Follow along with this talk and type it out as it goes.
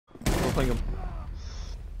I'm playing him.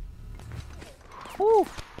 Woo.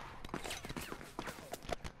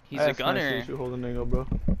 He's a gunner. You holding angle, bro.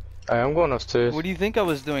 I'm going upstairs. What do you think I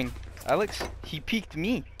was doing, Alex? He peeked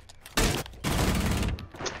me.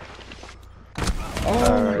 Oh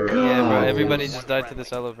my god. Yeah, bro. Everybody just died to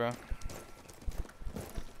this elo, bro.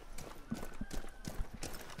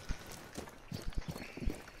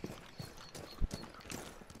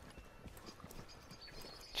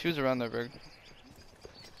 She was around there, bro.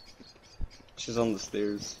 She's on the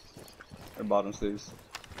stairs. Or bottom stairs.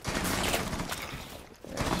 Yeah,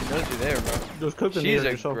 she knows you're there, bro. Just cook the She's nade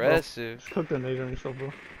on yourself, aggressive. bro. Just cook the nade on yourself,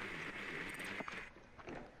 bro.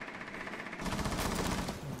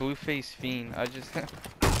 Blueface fiend. I just.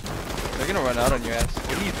 They're gonna run out on your ass.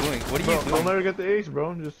 What are you doing? What are you doing? Don't let her get the ace,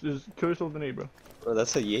 bro. Just kill yourself with the nade, bro. Bro,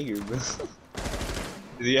 that's a Jaeger, bro. Is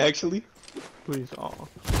he actually? Please, aw.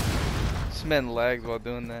 This man lagged while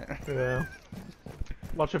doing that. Yeah.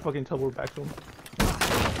 Watch her fucking teleport back to him.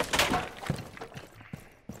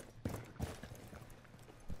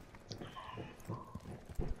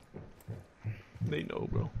 They know,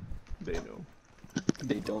 bro. They know.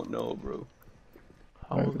 They don't know, bro.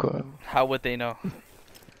 How would they know?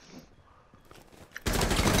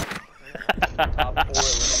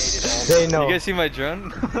 They know. You guys see my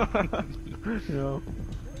drone? No.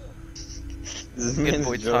 This Good man's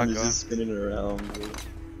boy drone is Taco. just spinning around, bro.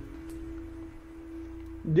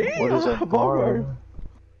 Damn. What is that bar?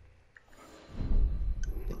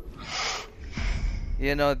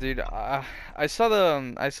 Yeah, no, dude. I saw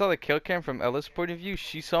the kill cam from Ella's point of view.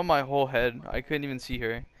 She saw my whole head. I couldn't even see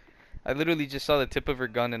her. I literally just saw the tip of her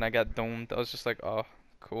gun and I got domed. I was just like, oh,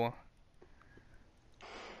 cool.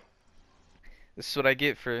 This is what I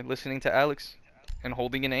get for listening to Alex and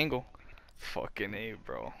holding an angle. Fucking A,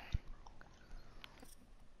 bro.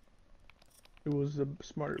 It was a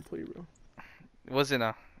smarter play, bro. It wasn't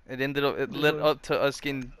a. It ended up. It led up to us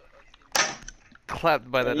getting clapped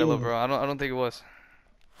by that Ella, bro. I don't think it was.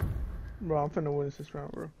 Bro, I'm finna win this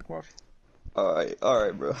round, bro. Watch. Alright,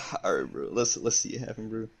 bro. Alright, bro. Let's see it happen,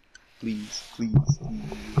 bro. Please, please.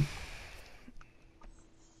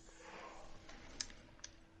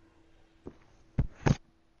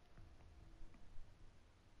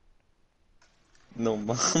 No,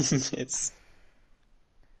 mom, it's.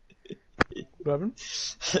 Brevin?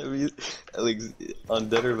 Have you, Alex, on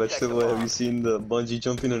Dead or Vegetable, have you seen the bungee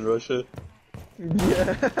jumping in Russia?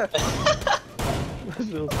 Yeah. That's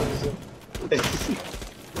real funny, bro.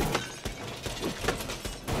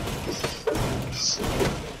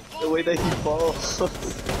 The way that he falls.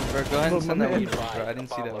 Bro, go ahead and send that one, bro. I didn't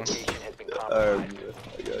see that one. Alright, bro.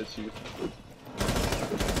 I got you.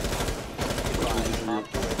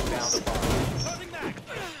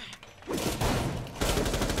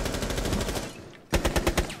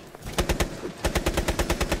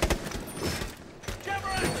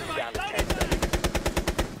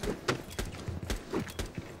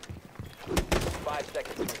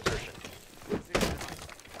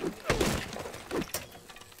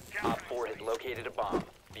 Located a bomb.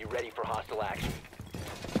 Be ready for hostile action.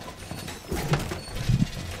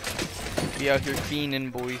 Be out here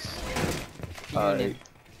fiending, boys. Alright.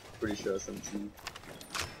 Pretty sure that's MT.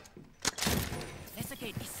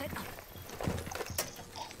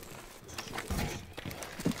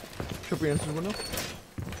 Triple answers window.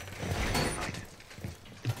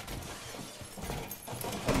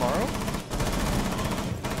 Tomorrow?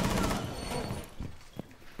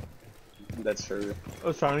 That's her.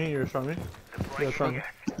 Oh, Shiny, you're Shiny. Yeah, Shiny.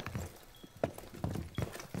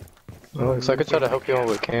 Alex, I could try to help you out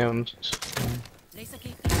with cams.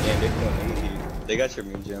 Yeah, they got your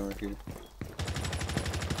main jam right here.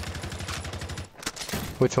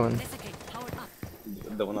 Which one?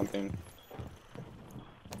 The one I'm paying.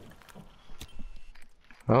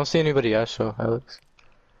 I don't see anybody Astro, Alex.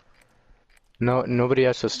 No, nobody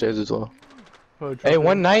Astro stairs as well. Oh, Hey,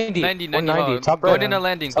 190! 90, 190, top right. Going in a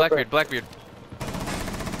landing, Blackbeard, Blackbeard.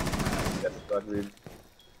 That's Blackbeard.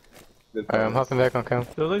 Alright, I'm hopping back on cam.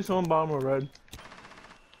 There's like someone bottom or red.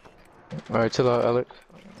 Alright, chill out, Alex.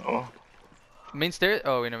 Oh. Main stairs?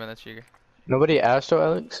 Oh, wait, never mind, that's Jaeger. Nobody Astro,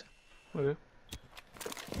 Alex? Okay.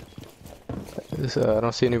 I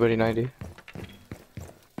don't see anybody 90.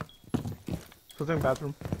 Something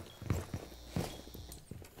bathroom.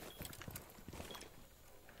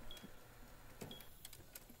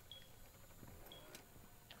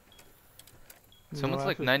 Someone's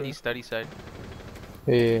like 90 study side.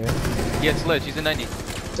 Yeah. Yeah, it's ledge, he's a 90.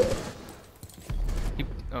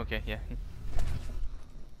 Okay, yeah.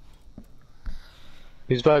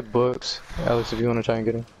 He's by books. Alex, if you want to try and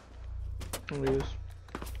get him. Oh, he is.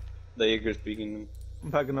 The Jaeger's peeking him. I'm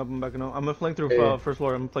backing up. I'm backing up. I'm gonna flank through Yeah. first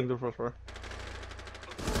floor. I'm flanking through first floor.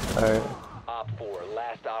 Alright. Op 4,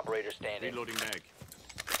 last operator standing. Reloading mag.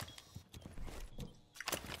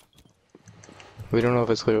 We don't know if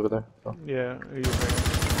it's clear over there. Oh. Yeah. You're right.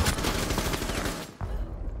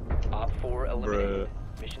 Op 4 eliminated.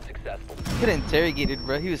 Mission successful. Get interrogated,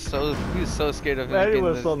 bro. He was so scared of him. Eddie getting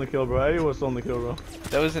was this. still on the kill, bro. Eddie was still on the kill, bro.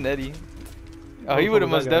 That wasn't Eddie. Oh, Who he would have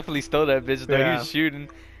was most that guy? definitely stole that bitch though. He Yeah. was shooting.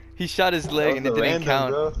 He shot his That leg was and it a didn't random,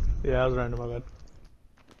 count. bro. Yeah, that was random. My bad.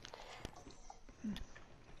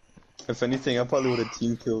 If anything, I probably would have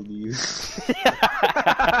team killed you.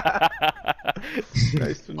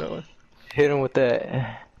 Nice to know. Hit him with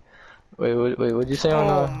that. Wait, what'd you say on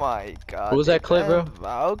Oh my god. what was that clip, bro?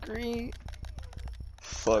 Valkyrie?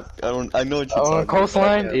 Fuck, I know what you're on talking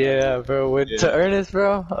coastline? about. Yeah, bro. With Yeah. to Ernest,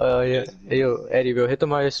 bro. Oh yeah. Hey, yo, Eddie, bro, hit the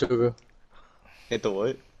maestro, bro. Hit the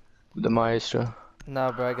what? The maestro.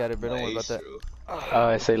 Nah, bro, I got it, bro. Don't worry about that.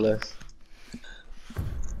 I say less.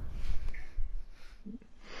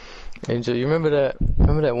 Angel, you remember that?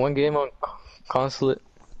 Remember that one game on Consulate,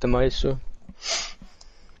 the maestro?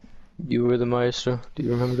 You were the maestro. Do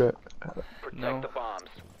you remember that? Protect No. the bombs.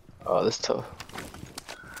 Oh, that's tough.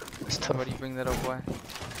 That's tough. Why do you bring that up? Why?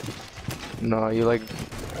 No, you like,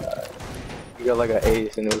 you got like an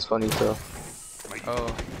ace, and it was funny too.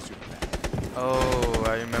 Oh. Oh,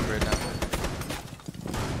 I remember it now.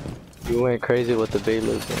 You went crazy with the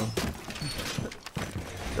Bayless, bro.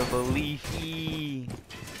 The beliefy.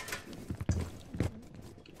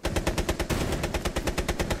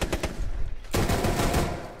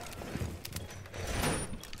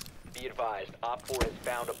 Be advised, Op 4 has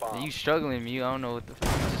found a bomb. You struggling, you? I don't know what the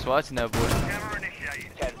fuck. I'm just watching that boy.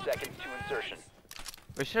 10 seconds to insertion.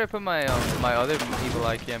 Where should I put my my other evil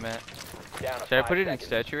eye cam at? Down to Should I 5 put it in seconds.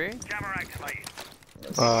 statuary?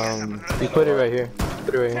 You put it right here.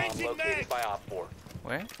 Put it right here. Bomb located by Op 4.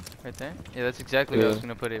 Where? Right there? Yeah, that's exactly where I was Yeah.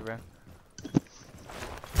 gonna put it, bro.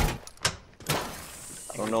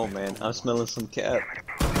 I don't know, man. I'm smelling some cap.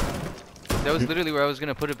 That was literally where I was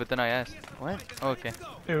gonna put it, but then I asked. What? Oh, okay.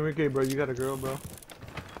 Hey, Ricky, bro, you got a girl, bro.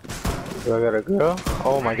 Do I got a girl?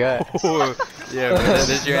 Oh my god. Yeah, bro,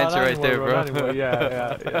 there's your Nah, answer not right there, anymore, bro. not anymore.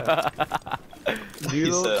 Yeah. Do you He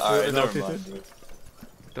know? said, alright, no, never she mind. said? dude.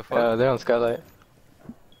 The fuck? They're on Skylight.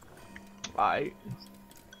 Aight.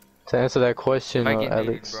 To answer that question, If I get hated,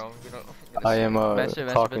 Alex, bro, we don't- I am Master,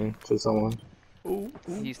 talking to someone. Ooh,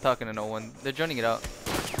 He's talking to no one. They're joining it out.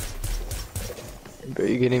 Bro,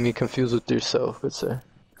 you're getting me confused with yourself, good sir.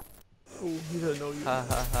 ooh, he doesn't know you. Ha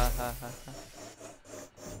ha ha ha ha.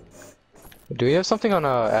 Do we have something on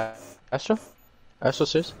Astro? Astro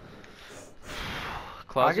stairs?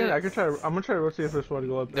 Closet? I can try. I'm gonna try to see if this one to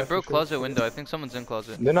go up. They there broke for sure. closet window. I think someone's in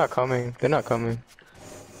closet. They're not coming. They're not coming.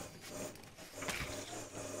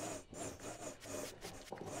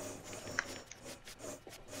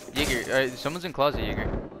 Jaeger, someone's in closet,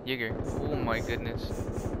 Jaeger. Oh my goodness.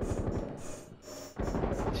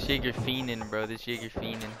 This Jaeger fiending, bro. This Jaeger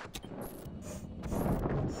fiending.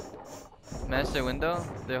 Master window?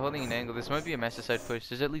 They're holding an angle. This might be a master side push.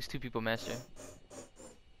 There's at least 2 people master.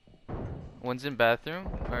 One's in bathroom,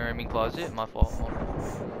 or I mean closet. My fault.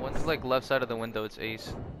 One's like left side of the window. It's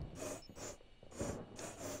ace.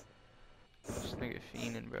 This nigga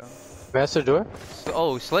fiending, bro. Master door?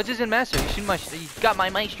 Oh, Sledge is in master. You shooting my? You got my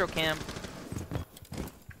maestro cam.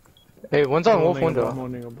 Hey, one's on I'm wolf holding it, bro, I'm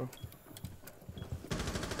window. holding it, bro.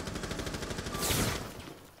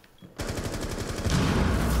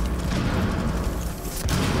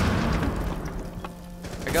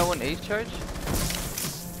 I got one ace charge.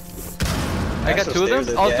 I got Astro 2 of them.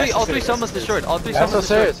 stairs, All yeah, three, Astro all 3 stairs, summons Astro destroyed. All 3 Astro summons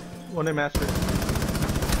destroyed. stairs! One in master.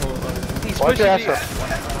 He's Watch your pushing me.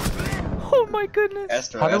 Astro. Oh my goodness.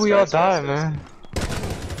 Astro, How did Astro, we all Astro, die, Astro, man?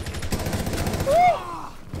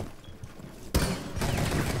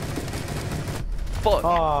 Fuck.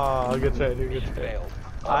 Oh, good trade, dude. Good trade. Failed.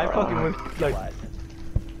 I fucking went like.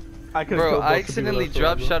 I could. Bro, I accidentally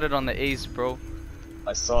drop shot it on the ace, bro.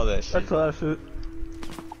 I saw that shit. That's all that shit.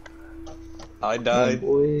 I died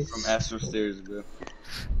boys. from Astro Stairs, bro.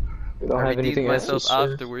 We don't I have redeemed anything myself else to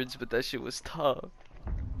say. afterwards, but that shit was tough.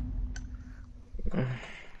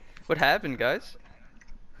 What happened, guys?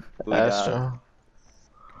 We died. Astro.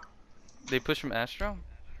 They pushed from Astro?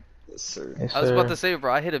 Yes, sir. Yes, I was about sir. to say,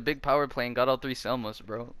 bro, I hit a big power play and got all 3 Selmas,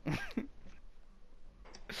 bro.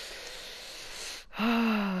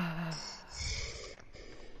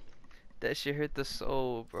 That shit hurt the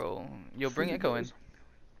soul, bro. Yo, bring Echo in.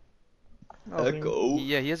 Echo.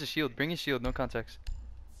 Yeah, he has a shield. Bring his shield, no context.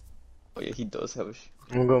 Oh yeah, he does have a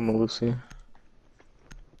I'm gonna go Malusi.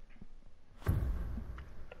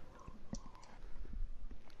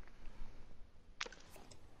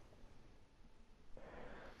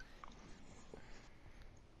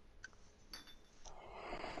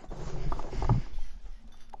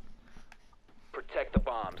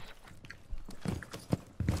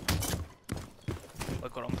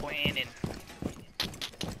 what I'm planning.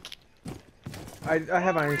 I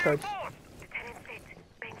have iron sights.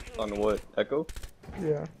 On what? Echo?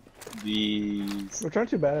 Yeah. These. Which aren't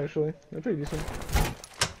too bad actually. They're pretty decent.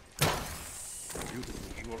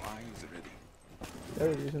 Your eyes ready.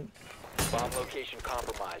 They're decent. Bomb location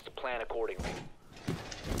compromised. Plan accordingly.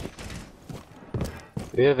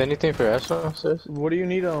 Do you have anything for Astro, sis? What do you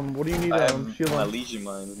need? What do you need? I have Shield my on. Legion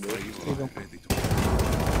mine, bro. you go. Ready to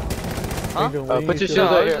Huh? What do you Put need your shield shield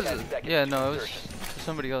on? out here. 10 seconds Yeah, to no, it was insertion.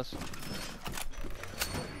 somebody else.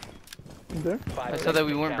 There? 5 I seconds saw that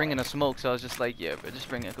we to weren't count. bringing a smoke, so I was just like, yeah, but just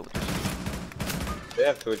bring Echo with us. They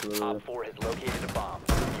have Twitch, bro. Op 4 has located a bomb.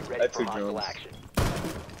 Be ready I for took hostile drones. action.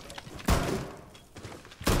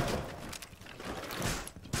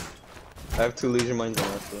 I have 2 Legion mines on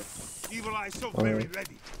that, bro. Evil eye so very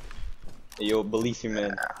ready. Hey, yo, believe you,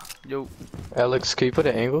 man. Yo. Alex, can you put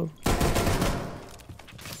an angle?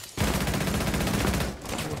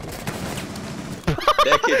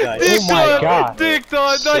 That kid died. Oh my god. Dick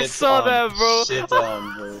on, I Shit saw on, that, bro. Shit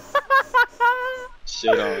on, bro.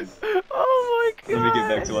 Shit on. Oh my god. Let me get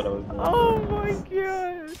back to what I was doing. Oh my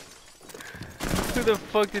god. Who the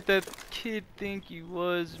fuck did that kid think he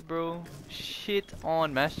was, bro? Shit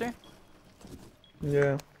on Master?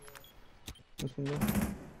 Yeah. This one there.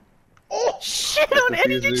 Oh, shit on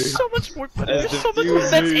Eddie, you're diffuser. so much more better. You're That's so much more.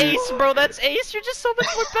 That's diffuser. Ace, bro. That's Ace. You're just so much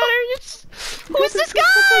more better. You're just. Who is this Just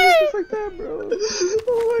guy? like that, bro.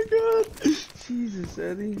 Oh my god. Jesus,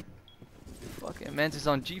 Eddie. Fucking man's is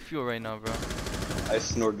on G Fuel right now, bro. I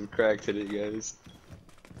snorted crack today, guys.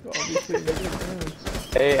 Obviously, they get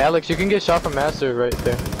friends. Hey, Alex, you can get shot from Master right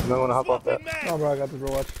there. You might want to hop off that. Oh, bro, I got this,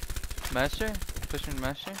 bro. Watch. Master? Pushing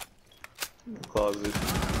Master? Closet.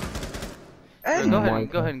 Hey, Bro, my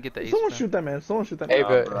go ahead and get the Ace. someone bro. shoot that man. Someone shoot that Hey, man.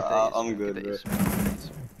 but- bro, Get the Ace, I'm Get good, the bro. Ace, Get the Ace.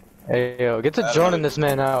 Hey, yo, get to joining this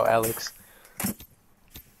man out, Alex.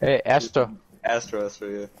 Hey, Astro. Astro,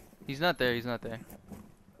 yeah. He's not there. He's not there.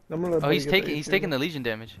 I'm gonna let Oh, Buddy he's get the taking. ace He's here. taking the Legion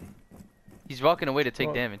damage. He's walking away to take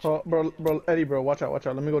Oh, damage. Oh, bro, Eddie, bro, watch out.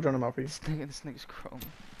 Let me go join him out for you. This nigga's chrome.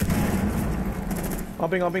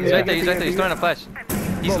 Hopping. He's right there. He's right there. He's throwing a flash.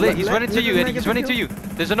 He's Bro, lit. He's let- running to let you, this Eddie. man He's get running the to you.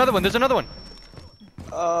 There's another one. There's another one.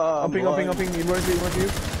 Upping. He's running to you.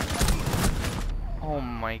 Oh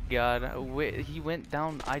my god. Wait, he went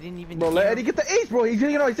down. I didn't even. Bro, let hear Eddie him. get the ace, bro. He's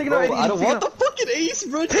taking it out. He's taking it out. Bro, Eddie, I don't he's want the taking fucking ace,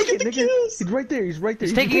 bro. Take it, the nigga. kills. He's right there. He's right there.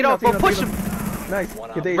 He's taking it off, bro. Push him. Nice.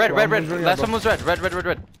 One Get the ace, Red, bro. red, I'm red. running Last out, one was red. Red, red, red,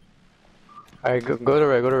 red. Alright, go to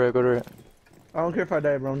red, go to red, go to red. I don't care if I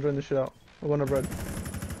die, bro. I'm joining this shit out. I'm going to red.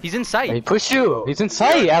 He's in sight. He pushed you! He's in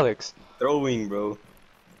sight, Alex! Throwing, bro.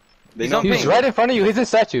 They He's know on He's ping. right in front of you, he's in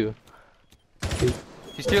statue.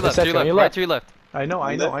 He's to your left. To your Second, left. your Right left. to your left. I know.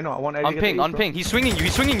 I want Eddie On to get ping. the ace, On bro. ping. He's swinging you.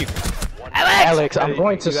 He's swinging you. Alex, I'm Eddie,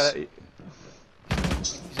 going to. you gotta-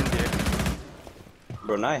 He's in there.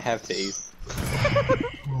 Bro, now I have to ace.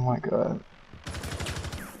 Oh my god.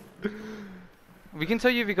 We can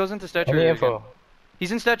tell you if he goes into statue Any area info? again.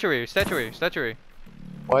 He's in statue area. Statue area. Statue area.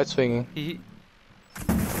 White swinging. He.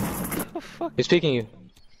 Oh fuck. He's peeking you.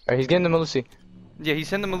 Alright, he's getting the Malusi. Yeah,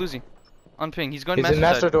 he's in the Malusi. On ping. He's going He's master in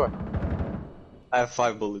master side. door. I have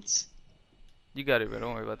 5 bullets. You got it, bro.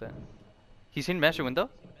 Don't worry about that. He's in master window.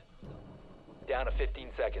 Down to 15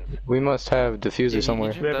 seconds. We must have diffuser Yeah,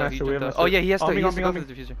 somewhere. jumped We have out, he master, we have jumped out. master. Oh yeah, he has to. Humping, He has to go humping,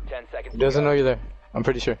 for the diffuser. 10 seconds. He doesn't know you're there. I'm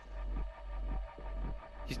pretty sure.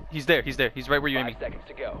 He's there. He's there. He's right where you're 5 aiming. seconds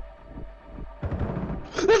to go.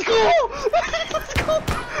 Let's go! Let's go!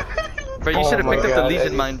 Bro, you Oh should have my picked up the God, Legion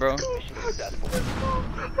Eddie. mine, bro. Mission successful.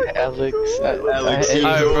 Alex. Alex, you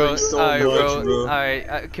Alright, know bro. so Alright, much, bro. bro.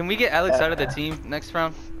 Alright, can we get Alex out of the team next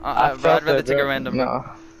round? I I'd felt rather that, take a bro. random. bro. No.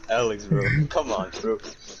 Alex, bro. Come on, bro.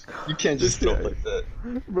 You can't just throw like that.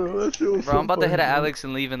 Bro, that shit was Bro, so I'm about to hit funny, at bro. Alex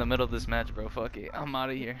and leave in the middle of this match, bro. Fuck it. I'm out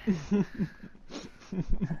of here.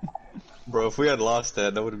 Bro, if we had lost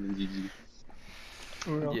that would have been GG.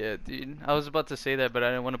 Bro. Yeah, dude. I was about to say that, but I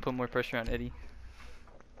didn't want to put more pressure on Eddie.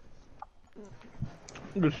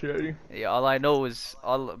 Good shit, Eddie. Yeah, all I know is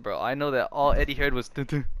bro. I know that all Eddie heard was dun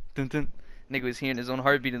dun dun dun. Nigga was hearing his own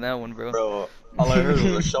heartbeat in that one, bro. Bro, all I heard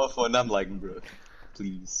was a shuffle and I'm like, bro,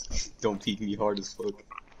 please, don't peek me hard as fuck.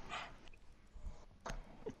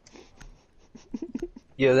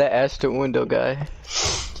 Yeah, that Astro window guy.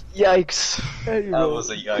 Yikes. Eddie, That bro. was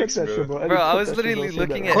a Clip yikes, that bro. shit, bro. Eddie, Bro, I clip was that shit, literally bro. Say that,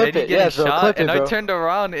 looking bro. at Clip Eddie it, getting yeah, bro, shot, clip it, and I bro. turned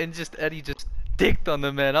around and just Eddie just dicked on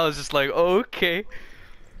the man. I was just like, okay,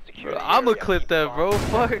 Secure bro, the I'ma area. clip Keep that, bomb bro.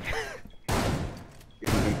 Fuck.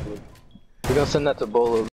 We're gonna send that to Bolo.